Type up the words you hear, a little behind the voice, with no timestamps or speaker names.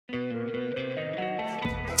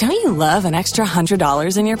Don't you love an extra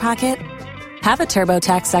 $100 in your pocket? Have a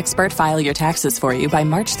TurboTax expert file your taxes for you by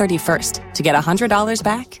March 31st to get $100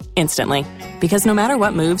 back instantly. Because no matter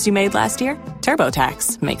what moves you made last year,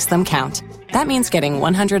 TurboTax makes them count. That means getting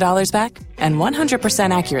 $100 back and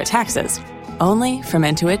 100% accurate taxes, only from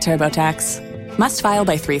Intuit TurboTax. Must file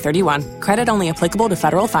by 3/31. Credit only applicable to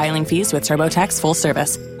federal filing fees with TurboTax full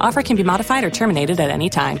service. Offer can be modified or terminated at any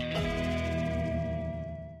time.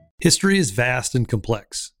 History is vast and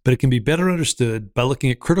complex, but it can be better understood by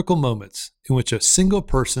looking at critical moments in which a single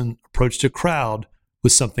person approached a crowd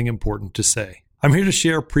with something important to say. I'm here to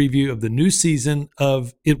share a preview of the new season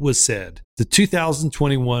of It Was Said, the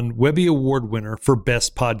 2021 Webby Award winner for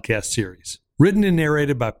Best Podcast Series. Written and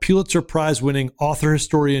narrated by Pulitzer Prize-winning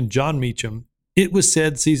author-historian Jon Meacham, It Was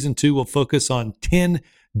Said Season 2 will focus on 10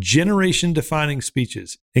 generation-defining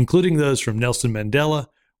speeches, including those from Nelson Mandela,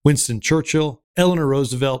 Winston Churchill, Eleanor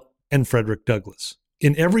Roosevelt, and Frederick Douglass.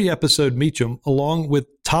 In every episode, Meacham, along with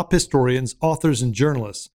top historians, authors, and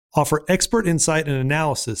journalists, offer expert insight and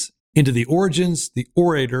analysis into the origins, the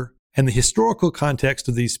orator, and the historical context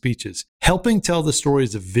of these speeches, helping tell the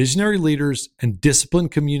stories of visionary leaders and disciplined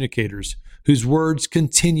communicators whose words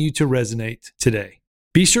continue to resonate today.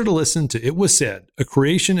 Be sure to listen to It Was Said, a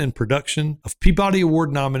creation and production of Peabody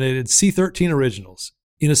Award-nominated C13 Originals,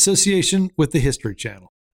 in association with the History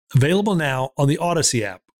Channel. Available now on the Odyssey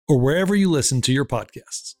app or wherever you listen to your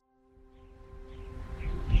podcasts.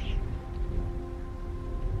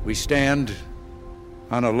 We stand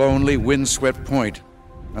on a lonely, windswept point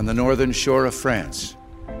on the northern shore of France.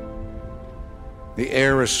 The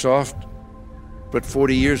air is soft, but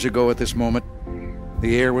 40 years ago at this moment,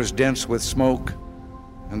 the air was dense with smoke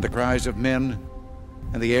and the cries of men,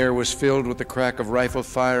 and the air was filled with the crack of rifle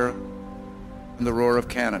fire and the roar of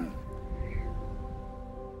cannon.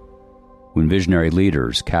 When visionary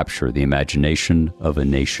leaders capture the imagination of a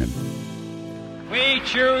nation. We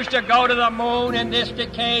choose to go to the moon in this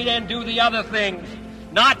decade and do the other things,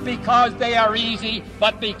 not because they are easy,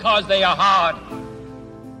 but because they are hard.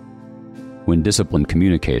 When disciplined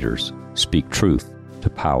communicators speak truth to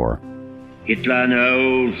power. Hitler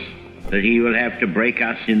knows that he will have to break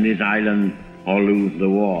us in this island or lose the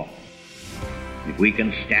war. If we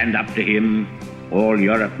can stand up to him, all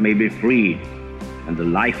Europe may be freed, and the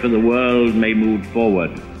life of the world may move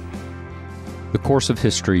forward. The course of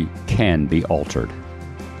history can be altered.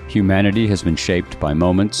 Humanity has been shaped by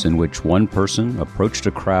moments in which one person approached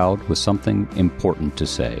a crowd with something important to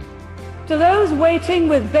say. To those waiting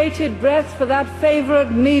with bated breath for that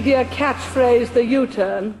favorite media catchphrase, the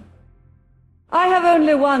U-turn, I have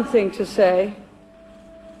only one thing to say.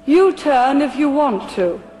 U-turn if you want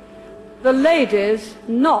to. The ladies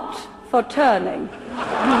not for turning.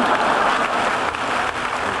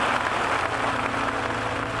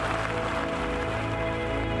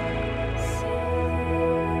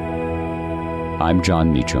 I'm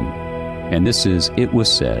Jon Meacham, and this is It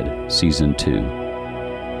Was Said, Season 2,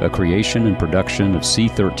 a creation and production of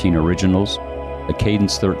C13 Originals, a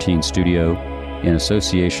Cadence 13 studio, in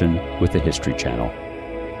association with the History Channel.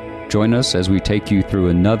 Join us as we take you through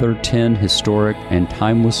another 10 historic and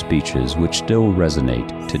timeless speeches which still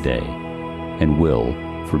resonate today and will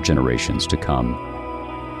for generations to come.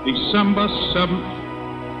 December 7th,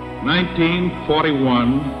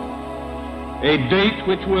 1941, a date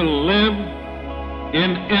which will live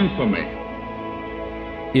in infamy.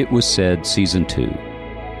 It Was Said, Season 2,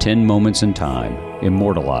 10 moments in time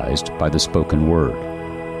immortalized by the spoken word.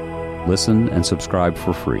 Listen and subscribe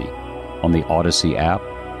for free on the Odyssey app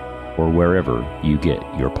or wherever you get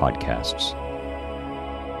your podcasts.